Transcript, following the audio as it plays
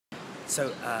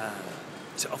So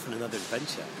off on another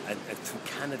adventure and through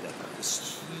Canada,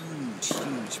 this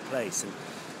huge place. And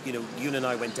Ewan and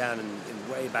I went down and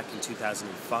way back in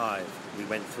 2005. We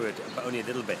went through it, but only a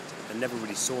little bit, and never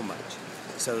really saw much.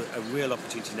 So a real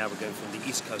opportunity now. We're going from the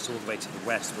east coast all the way to the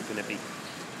west. We're going to be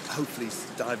hopefully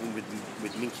diving with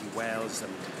minke whales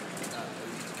and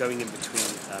going in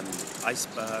between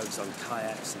icebergs on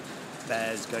kayaks and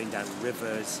bears, going down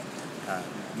rivers,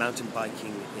 mountain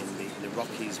biking in the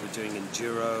Rockies. We're doing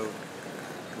enduro.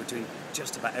 We're doing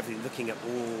just about everything, looking at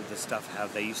all the stuff, how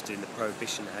they used to in the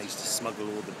prohibition, how they used to smuggle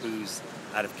all the booze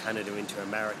out of Canada into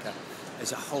America.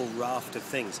 There's a whole raft of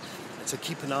things. And so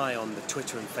keep an eye on the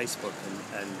Twitter and Facebook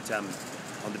and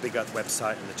on the Big Earth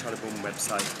website and the Charley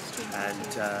website,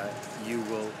 and you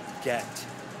will get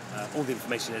all the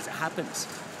information as it happens,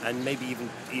 and maybe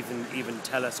even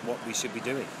tell us what we should be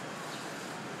doing.